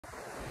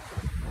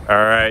All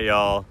right,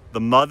 y'all.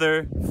 The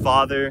mother,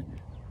 father,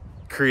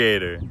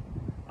 creator.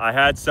 I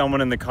had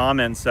someone in the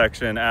comments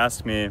section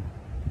ask me,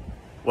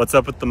 what's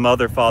up with the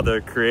mother,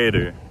 father,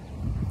 creator?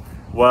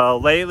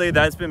 Well, lately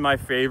that's been my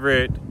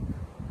favorite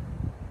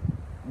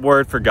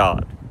word for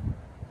God.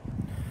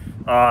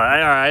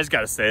 I just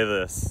gotta say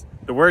this.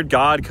 The word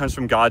God comes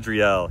from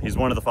Gadriel. He's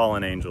one of the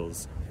fallen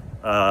angels.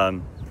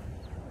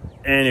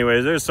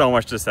 Anyways, there's so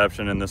much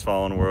deception in this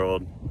fallen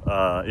world.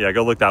 Yeah,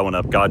 go look that one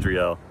up.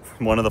 Gadriel,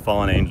 one of the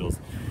fallen angels.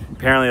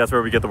 Apparently that's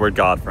where we get the word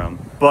God from.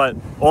 But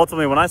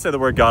ultimately, when I say the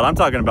word God, I'm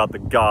talking about the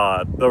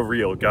God, the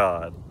real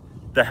God,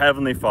 the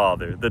Heavenly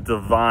Father, the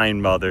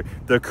Divine Mother,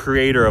 the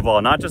creator of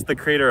all, not just the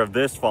creator of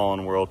this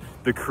fallen world,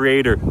 the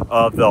creator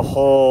of the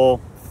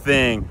whole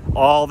thing,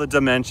 all the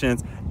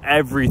dimensions,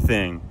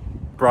 everything.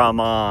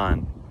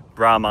 Brahman,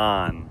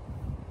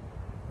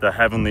 the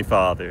Heavenly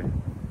Father,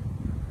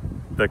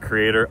 the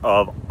creator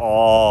of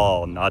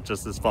all, not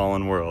just this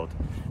fallen world,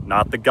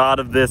 not the God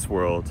of this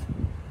world.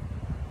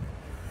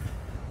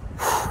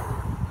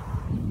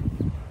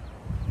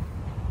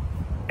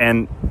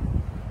 And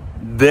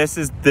this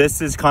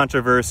is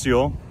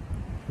controversial,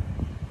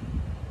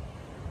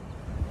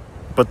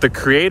 but the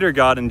creator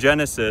God in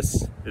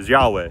Genesis is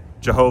Yahweh,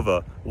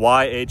 Jehovah,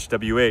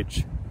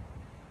 YHWH.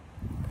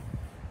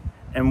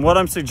 And what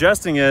I'm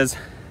suggesting is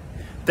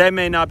that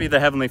may not be the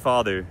Heavenly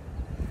Father,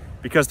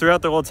 because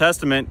throughout the Old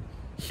Testament,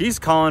 he's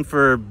calling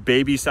for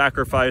baby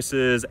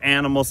sacrifices,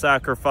 animal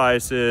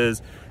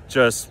sacrifices,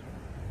 just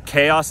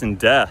chaos and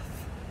death.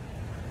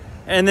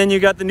 And then you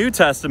got the New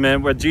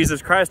Testament with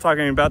Jesus Christ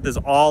talking about this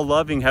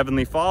all-loving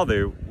Heavenly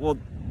Father. Well,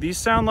 these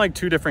sound like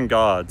two different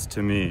gods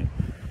to me.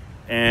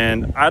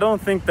 And I don't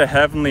think the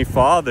Heavenly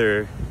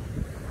Father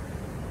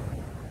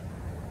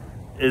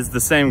is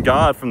the same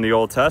God from the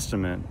Old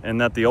Testament,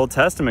 and that the Old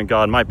Testament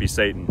God might be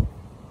Satan.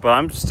 But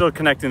I'm still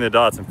connecting the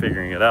dots and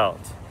figuring it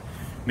out.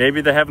 Maybe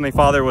the Heavenly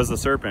Father was the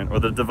serpent, or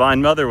the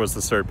Divine Mother was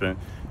the serpent,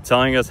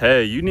 telling us,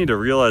 hey, you need to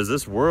realize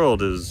this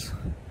world it's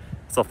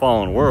a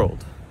fallen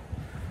world.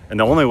 And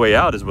the only way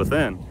out is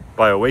within,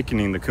 by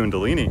awakening the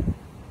Kundalini.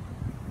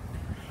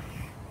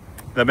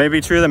 That may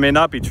be true, that may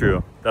not be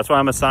true. That's why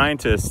I'm a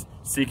scientist,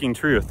 seeking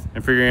truth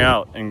and figuring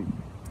out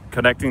and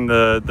connecting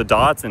the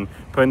dots and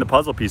putting the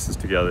puzzle pieces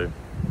together.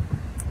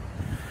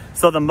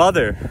 So the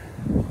mother,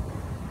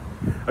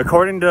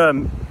 according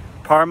to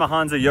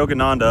Paramahansa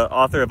Yogananda,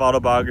 author of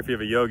Autobiography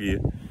of a Yogi,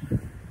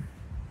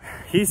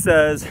 he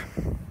says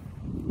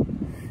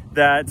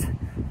that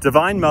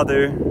Divine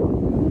Mother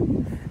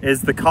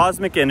is the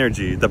cosmic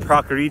energy, the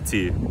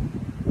Prakriti.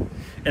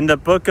 In the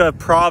book of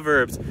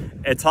Proverbs,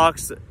 it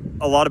talks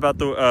a lot about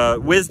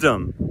the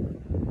wisdom.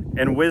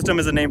 And wisdom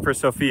is a name for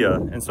Sophia,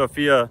 and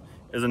Sophia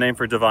is a name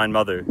for Divine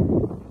Mother.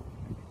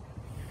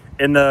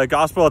 In the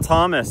Gospel of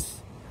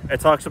Thomas, it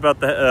talks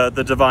about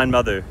the Divine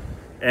Mother.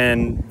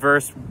 In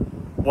verse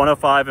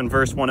 105 and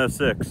verse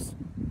 106,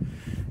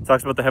 it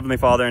talks about the Heavenly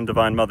Father and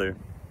Divine Mother.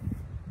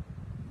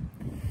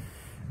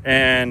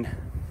 And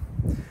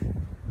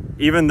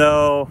even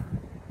though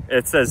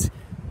it says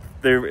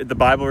the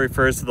Bible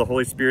refers to the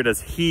Holy Spirit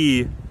as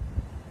He,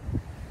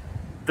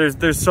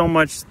 there's so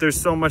much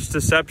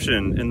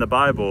deception in the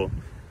Bible,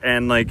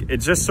 and like it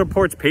just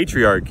supports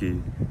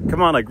patriarchy.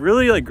 Come on,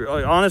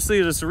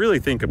 honestly, just really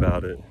think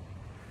about it.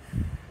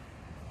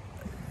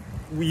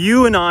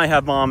 You and I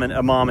have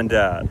a mom and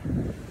dad.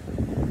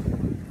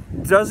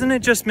 Doesn't it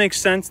just make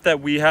sense that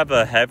we have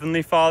a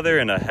Heavenly Father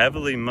and a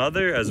Heavenly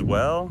Mother as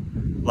well?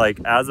 Like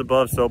as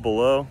above, so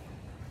below.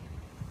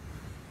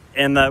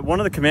 And that one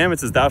of the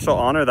commandments is thou shalt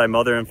honor thy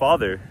mother and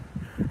father.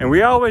 And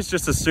we always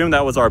just assume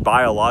that was our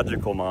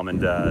biological mom and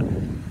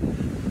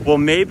dad. Well,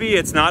 maybe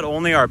it's not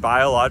only our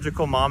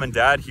biological mom and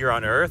dad here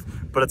on earth,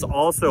 but it's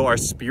also our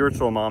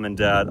spiritual mom and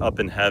dad up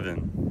in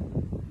heaven.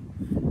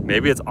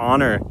 Maybe it's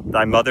honor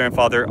thy mother and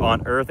father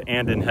on earth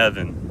and in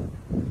heaven.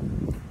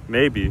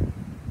 Maybe.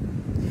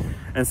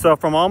 And so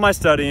from all my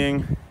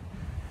studying,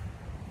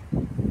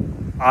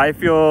 I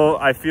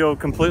feel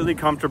completely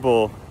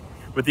comfortable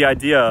with the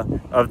idea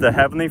of the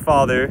Heavenly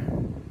Father,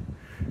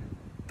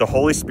 the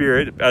Holy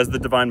Spirit as the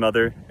Divine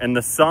Mother, and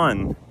the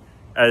Son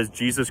as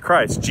Jesus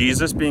Christ.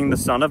 Jesus being the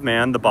Son of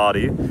Man, the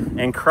body,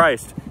 and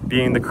Christ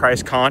being the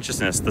Christ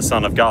consciousness, the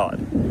Son of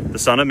God. The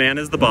Son of Man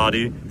is the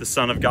body, the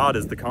Son of God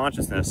is the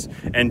consciousness,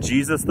 and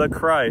Jesus the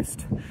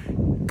Christ,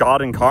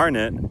 God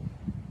incarnate,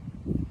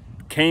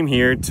 came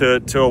here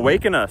to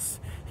awaken us.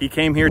 He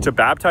came here to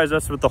baptize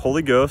us with the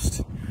Holy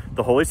Ghost,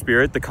 the Holy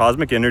Spirit, the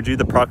cosmic energy,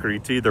 the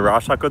Prakriti, the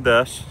Rosh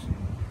HaKodesh,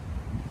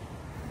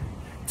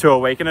 to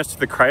awaken us to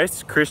the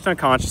Christ, Krishna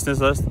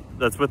consciousness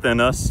that's within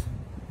us,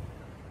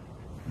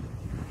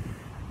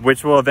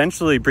 which will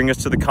eventually bring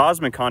us to the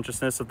cosmic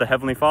consciousness of the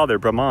Heavenly Father,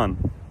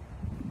 Brahman.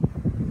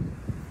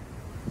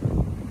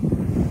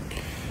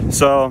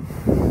 So,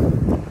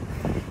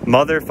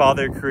 Mother,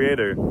 Father,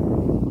 Creator,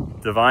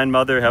 Divine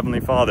Mother,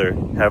 Heavenly Father,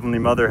 Heavenly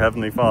Mother,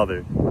 Heavenly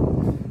Father,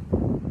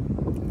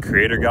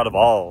 Creator God of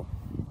all,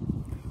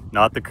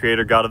 not the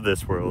Creator God of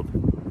this world,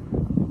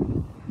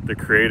 the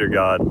Creator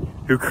God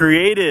who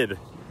created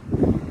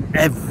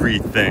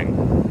everything.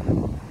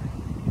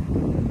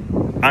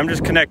 I'm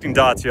just connecting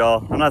dots,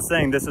 y'all. I'm not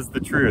saying this is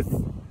the truth.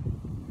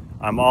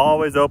 I'm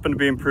always open to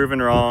being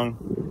proven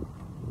wrong.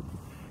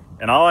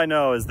 And all I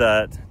know is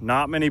that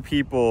not many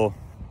people,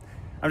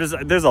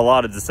 there's a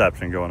lot of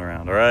deception going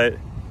around, all right?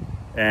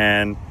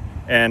 And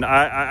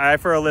I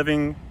for a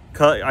living,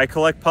 I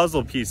collect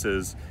puzzle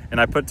pieces,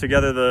 and I put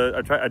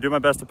together I do my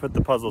best to put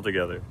the puzzle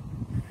together.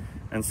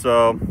 And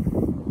so,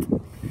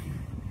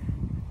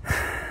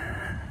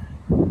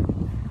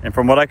 and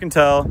from what I can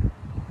tell,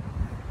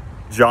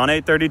 John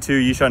 8:32,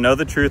 ye shall know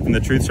the truth, and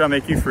the truth shall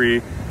make you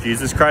free.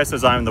 Jesus Christ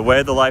says, I am the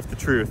way, the life, the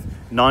truth.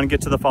 None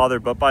get to the Father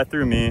but by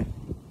through me.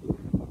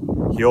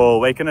 He will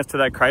awaken us to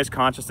that Christ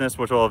consciousness,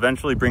 which will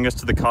eventually bring us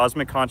to the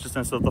cosmic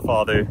consciousness of the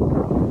Father.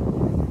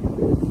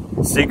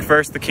 Seek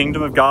first the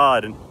kingdom of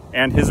God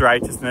and his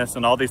righteousness,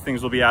 and all these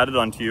things will be added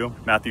unto you.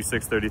 Matthew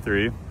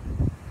 6:33.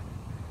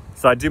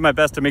 So I do my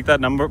best to make that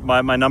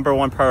my number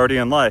one priority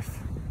in life.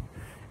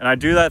 And I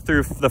do that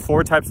through the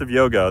 4 types of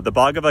yoga. The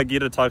Bhagavad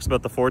Gita talks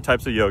about the 4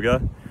 types of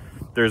yoga.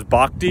 There's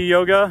Bhakti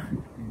Yoga,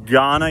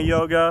 Jnana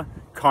Yoga,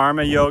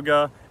 Karma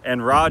Yoga,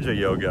 and Raja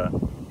Yoga.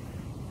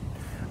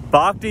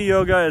 Bhakti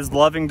Yoga is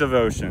loving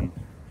devotion.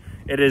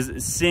 It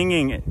is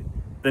singing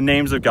the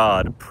names of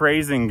God,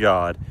 praising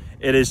God.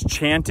 It is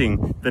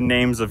chanting the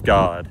names of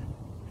God.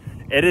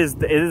 It is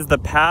the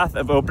path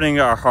of opening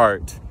our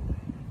heart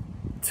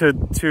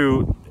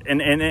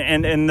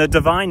and the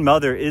Divine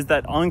Mother is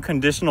that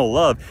unconditional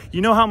love. You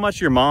know how much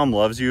your mom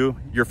loves you,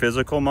 your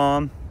physical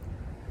mom?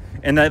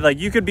 And that, like,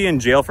 you could be in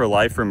jail for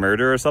life for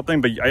murder or something,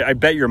 but I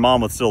bet your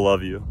mom would still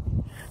love you.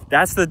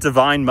 That's the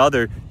Divine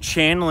Mother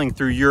channeling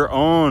through your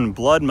own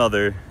blood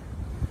mother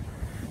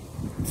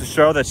to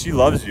show that she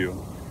loves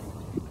you.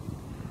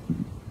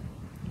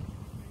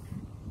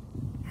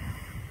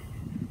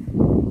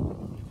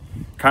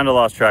 Kind of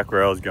lost track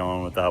where I was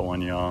going with that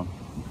one, y'all.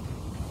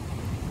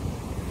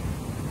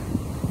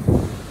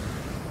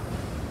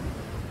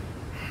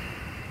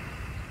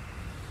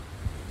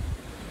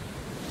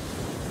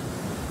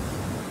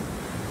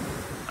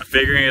 I'm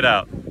figuring it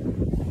out.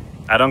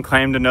 I don't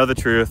claim to know the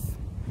truth.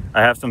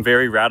 I have some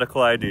very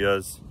radical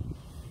ideas.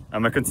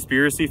 I'm a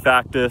conspiracy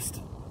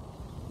factist,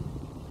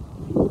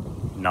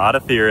 not a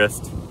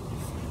theorist.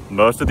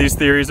 Most of these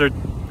theories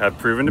have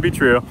proven to be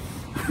true.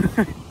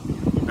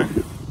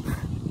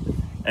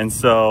 And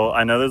so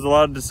I know there's a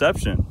lot of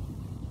deception.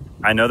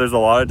 I know there's a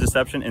lot of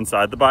deception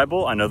inside the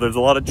Bible. I know there's a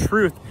lot of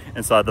truth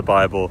inside the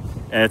Bible.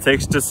 And it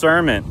takes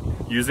discernment,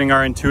 using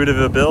our intuitive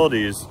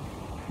abilities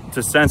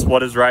to sense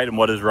what is right and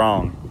what is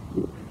wrong.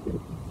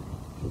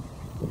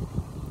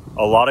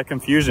 A lot of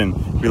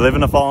confusion. We live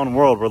in a fallen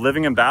world. We're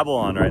living in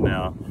Babylon right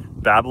now.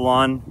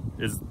 Babylon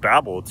is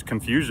Babel. It's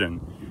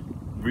confusion.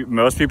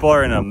 Most people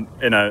are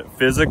in a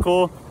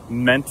physical,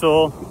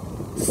 mental,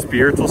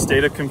 spiritual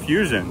state of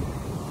confusion.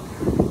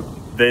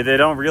 They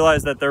don't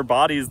realize that their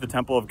body is the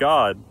temple of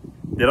God.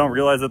 They don't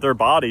realize that their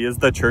body is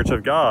the church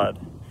of God.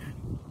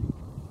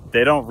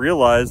 They don't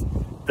realize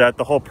that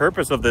the whole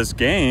purpose of this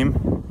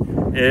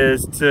game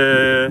is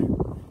to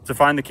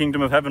find the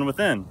kingdom of heaven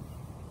within.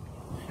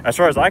 As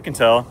far as I can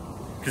tell,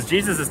 because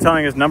Jesus is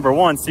telling us, number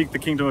one, seek the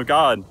kingdom of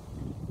God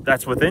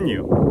that's within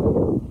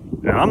you.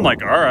 And I'm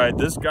like, all right,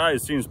 this guy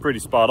seems pretty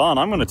spot on.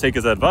 I'm going to take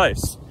his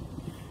advice.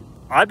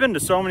 I've been to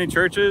so many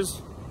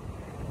churches.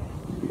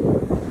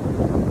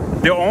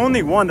 The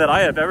only one that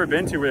I have ever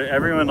been to where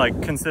everyone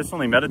like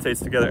consistently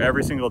meditates together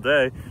every single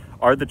day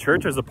are the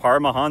churches of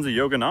Paramahansa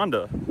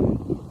Yogananda.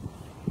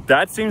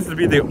 That seems to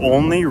be the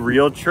only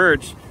real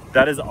church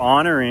that is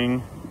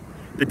honoring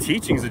the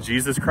teachings of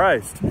Jesus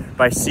Christ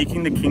by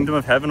seeking the kingdom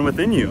of heaven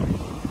within you.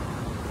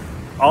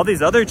 All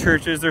these other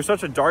churches, there's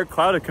such a dark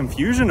cloud of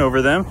confusion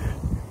over them.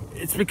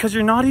 It's because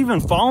you're not even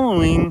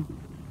following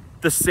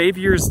the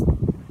Savior's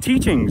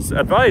teachings,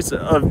 advice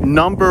of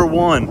number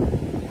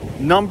one,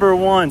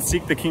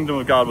 seek the kingdom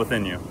of God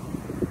within you.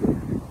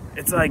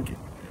 It's like,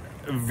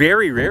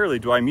 very rarely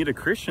do I meet a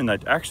Christian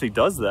that actually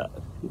does that.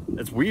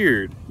 It's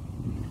weird.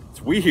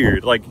 It's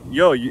weird. Like,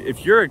 yo,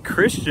 if you're a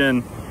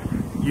Christian,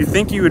 you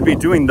think you would be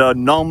doing the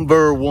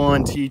number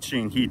one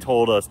teaching he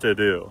told us to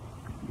do.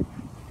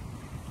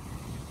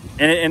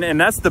 And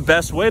that's the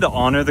best way to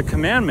honor the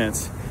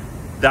commandments.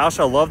 Thou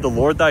shalt love the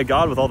Lord thy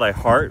God with all thy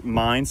heart,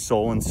 mind,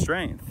 soul, and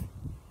strength.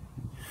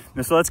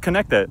 And so let's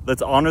connect that.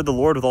 Let's honor the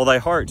Lord with all thy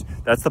heart.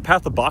 That's the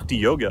path of Bhakti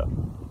Yoga.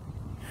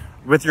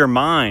 With your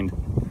mind,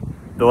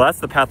 though, that's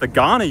the path of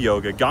Jnana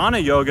Yoga.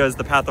 Jnana Yoga is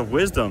the path of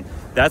wisdom.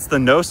 That's the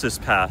Gnosis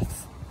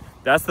path.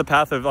 That's the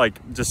path of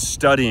like just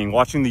studying,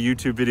 watching the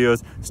YouTube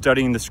videos,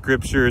 studying the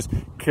scriptures,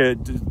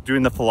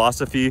 doing the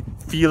philosophy.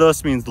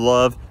 Philos means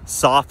love.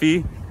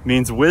 Sophi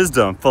means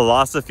wisdom.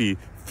 Philosophy,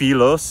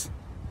 philos,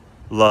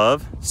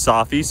 love.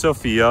 Sophi,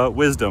 Sophia,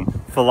 wisdom.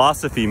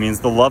 Philosophy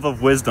means the love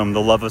of wisdom,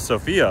 the love of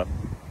Sophia.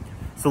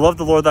 So love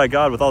the Lord thy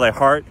God with all thy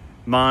heart,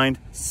 mind,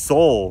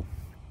 soul.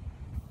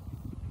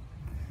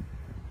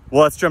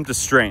 Well, let's jump to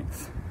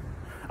strength.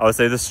 I would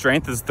say the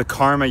strength is the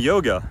Karma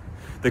Yoga.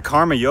 The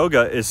Karma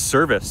Yoga is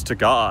service to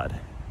God.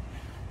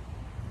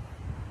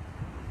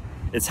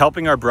 It's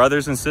helping our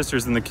brothers and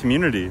sisters in the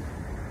community.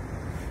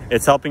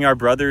 It's helping our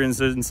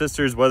brothers and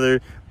sisters, whether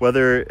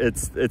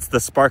it's the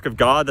spark of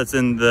God that's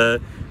in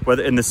the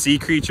sea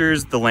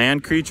creatures, the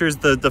land creatures,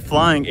 the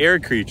flying air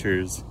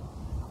creatures.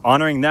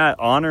 Honoring that,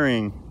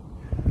 honoring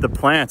the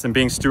plants and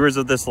being stewards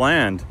of this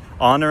land,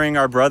 honoring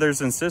our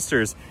brothers and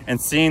sisters and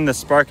seeing the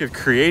spark of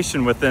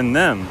creation within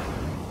them.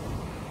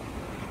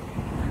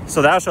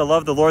 So thou shalt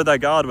love the Lord thy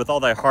God with all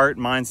thy heart,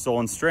 mind, soul,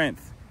 and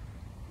strength.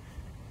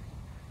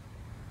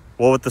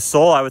 Well, with the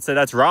soul, I would say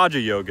that's Raja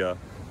Yoga.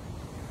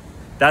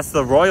 That's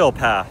the royal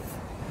path.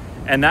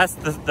 And that's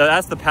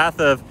the path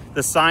of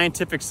the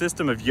scientific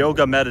system of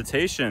yoga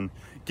meditation,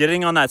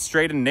 getting on that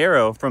straight and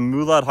narrow from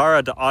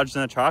Muladhara to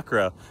Ajna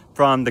Chakra,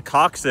 from the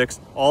coccyx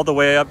all the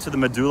way up to the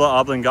medulla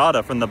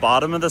oblongata, from the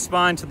bottom of the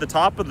spine to the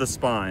top of the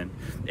spine,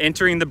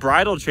 entering the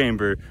bridal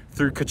chamber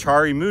through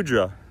Kachari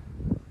Mudra.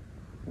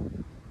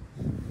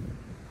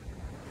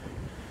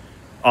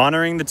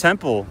 Honoring the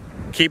temple,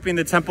 keeping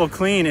the temple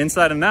clean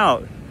inside and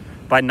out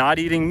by not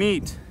eating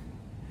meat,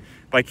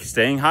 by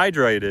staying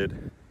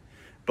hydrated,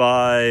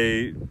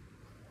 by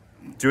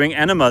doing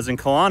enemas and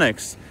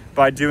colonics,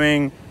 by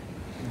doing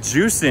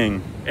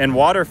juicing and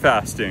water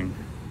fasting,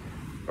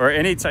 or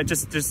any type,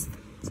 just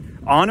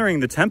honoring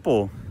the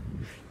temple,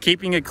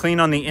 keeping it clean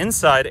on the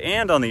inside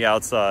and on the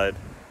outside.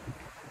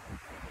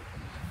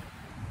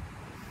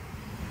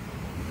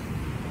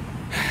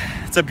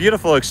 It's a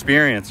beautiful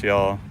experience,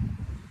 y'all.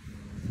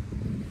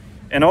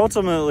 And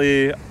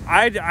ultimately,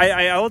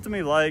 I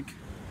ultimately like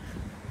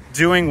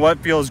doing what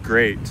feels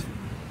great.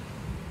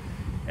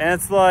 And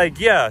it's like,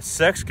 yeah,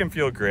 sex can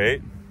feel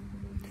great.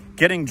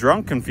 Getting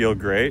drunk can feel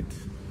great.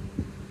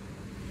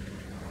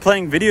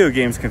 Playing video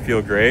games can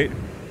feel great.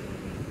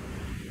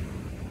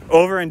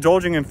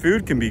 Overindulging in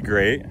food can be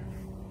great.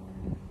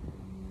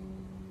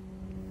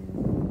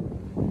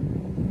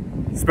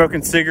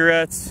 Smoking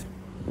cigarettes,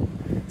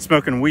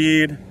 smoking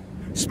weed,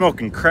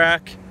 smoking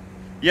crack.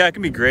 Yeah, it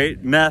can be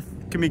great. Meth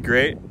can be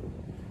great.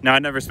 Now, I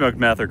never smoked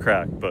meth or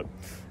crack, but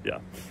yeah.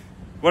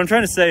 What I'm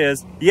trying to say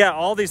is, yeah,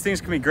 all these things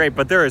can be great,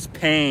 but there is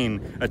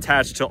pain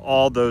attached to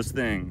all those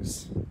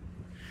things.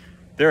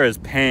 There is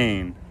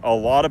pain, a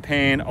lot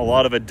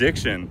of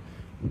addiction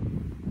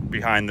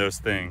behind those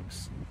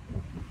things.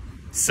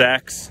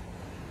 Sex,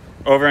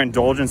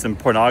 overindulgence in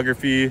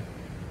pornography,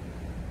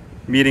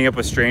 meeting up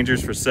with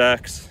strangers for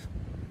sex.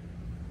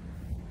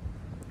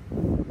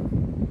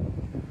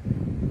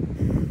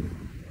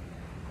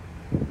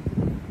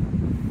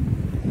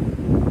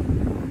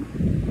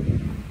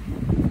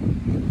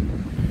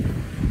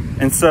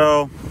 And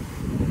so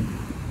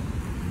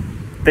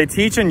they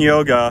teach in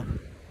yoga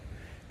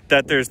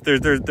that there's the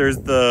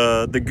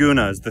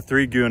gunas, the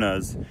three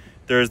gunas.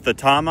 There's the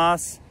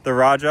tamas, the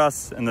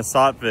rajas, and the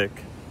sattvic.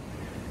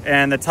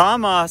 And the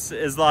tamas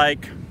is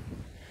like,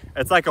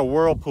 it's like a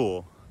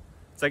whirlpool.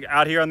 It's like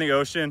out here on the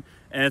ocean,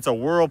 and it's a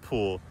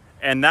whirlpool.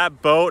 And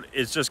that boat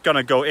is just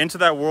gonna go into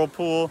that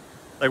whirlpool.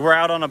 Like, we're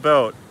out on a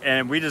boat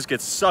and we just get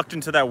sucked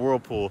into that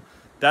whirlpool.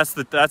 That's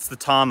the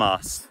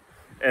tamas.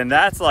 And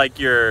that's like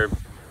your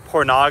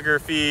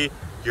pornography,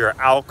 your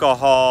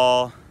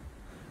alcohol,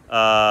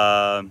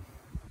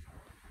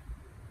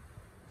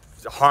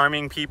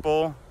 harming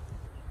people,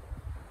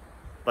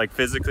 like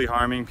physically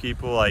harming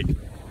people. Like,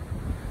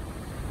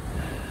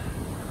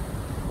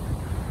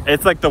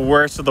 it's like the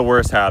worst of the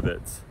worst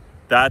habits.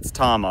 That's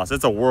tamas.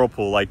 It's a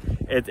whirlpool. Like,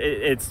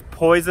 it's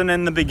poison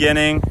in the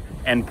beginning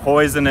and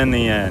poison in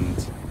the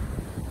end.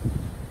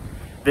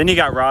 Then you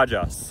got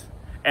rajas,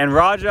 and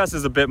rajas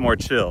is a bit more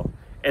chill.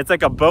 It's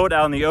like a boat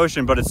out in the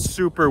ocean, but it's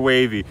super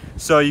wavy.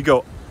 So you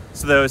go,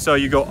 so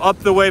you go up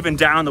the wave and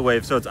down the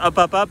wave. So it's up,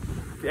 up, up,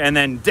 and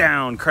then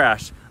down,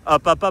 crash.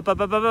 Up, up, up, up,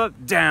 up, up,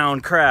 up,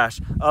 down,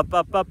 crash. Up,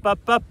 up, up,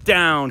 up, up,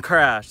 down,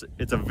 crash.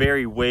 It's a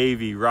very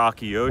wavy,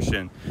 rocky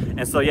ocean.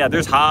 And so, yeah,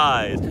 there's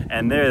highs,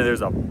 and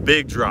there's a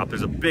big drop.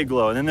 There's a big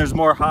low, and then there's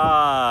more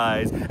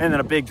highs, and then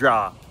a big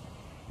drop.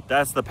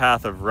 That's the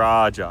path of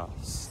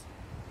rajas.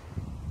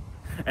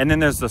 And then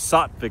there's the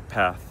sattvic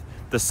path.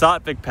 The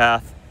sattvic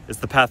path is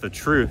the path of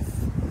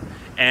truth,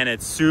 and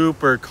it's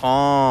super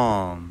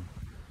calm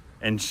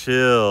and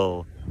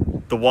chill.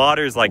 The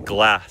water is like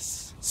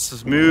glass,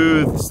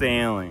 smooth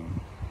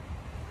sailing.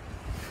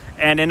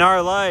 And in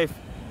our life,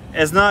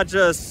 it's not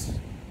just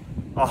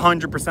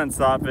 100%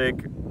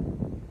 sattvic,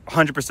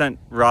 100%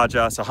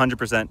 rajas,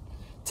 100%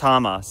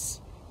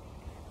 tamas.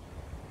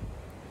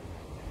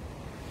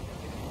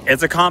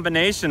 It's a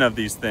combination of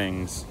these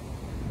things.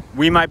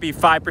 We might be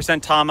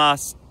 5%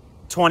 tamas,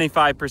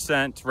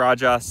 25%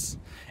 rajas,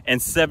 and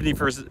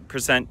 70%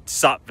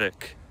 sattvic.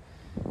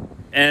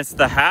 And it's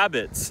the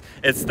habits.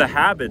 It's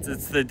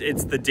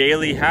the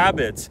daily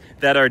habits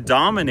that are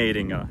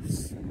dominating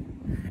us.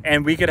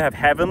 And we could have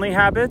heavenly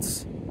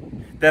habits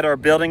that are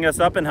building us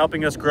up and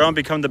helping us grow and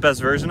become the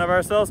best version of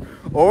ourselves.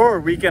 Or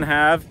we can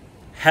have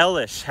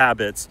hellish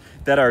habits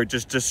that are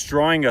just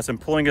destroying us and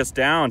pulling us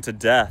down to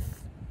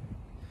death.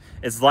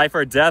 It's life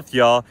or death,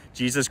 y'all.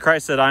 Jesus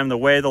Christ said, I am the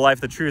way, the life,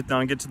 the truth.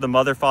 None get to the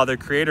Mother, Father,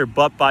 Creator,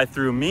 but by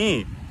through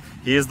me.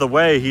 He is the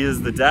way. He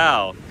is the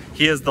Tao.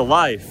 He is the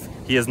life.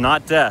 He is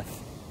not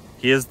death.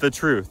 He is the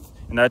truth.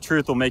 and that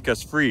truth will make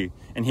us free.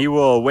 And he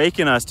will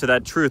awaken us to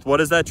that truth. What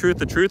is that truth?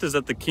 The truth is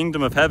that the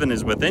kingdom of heaven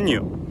is within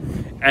you.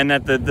 And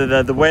that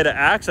the way to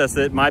access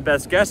it, my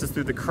best guess, is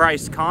through the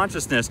Christ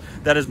consciousness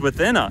that is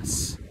within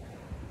us.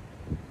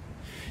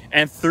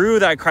 And through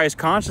that Christ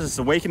consciousness,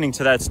 awakening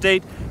to that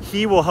state,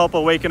 he will help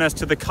awaken us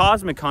to the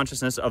cosmic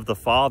consciousness of the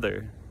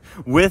Father,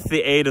 with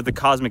the aid of the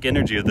cosmic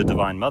energy of the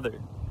Divine Mother.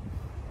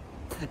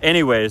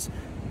 Anyways,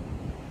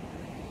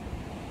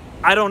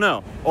 I don't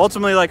know.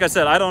 Ultimately, like I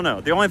said, I don't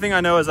know. The only thing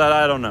I know is that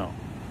I don't know.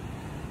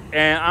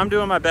 And I'm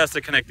doing my best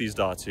to connect these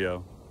dots,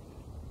 yo.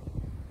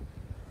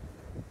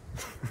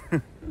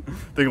 I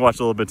think I watched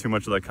a little bit too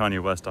much of that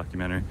Kanye West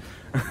documentary.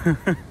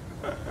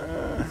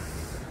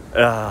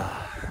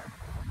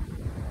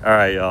 All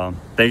right, y'all.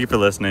 Thank you for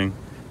listening.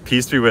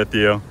 Peace be with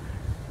you.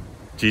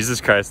 Jesus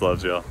Christ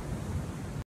loves y'all.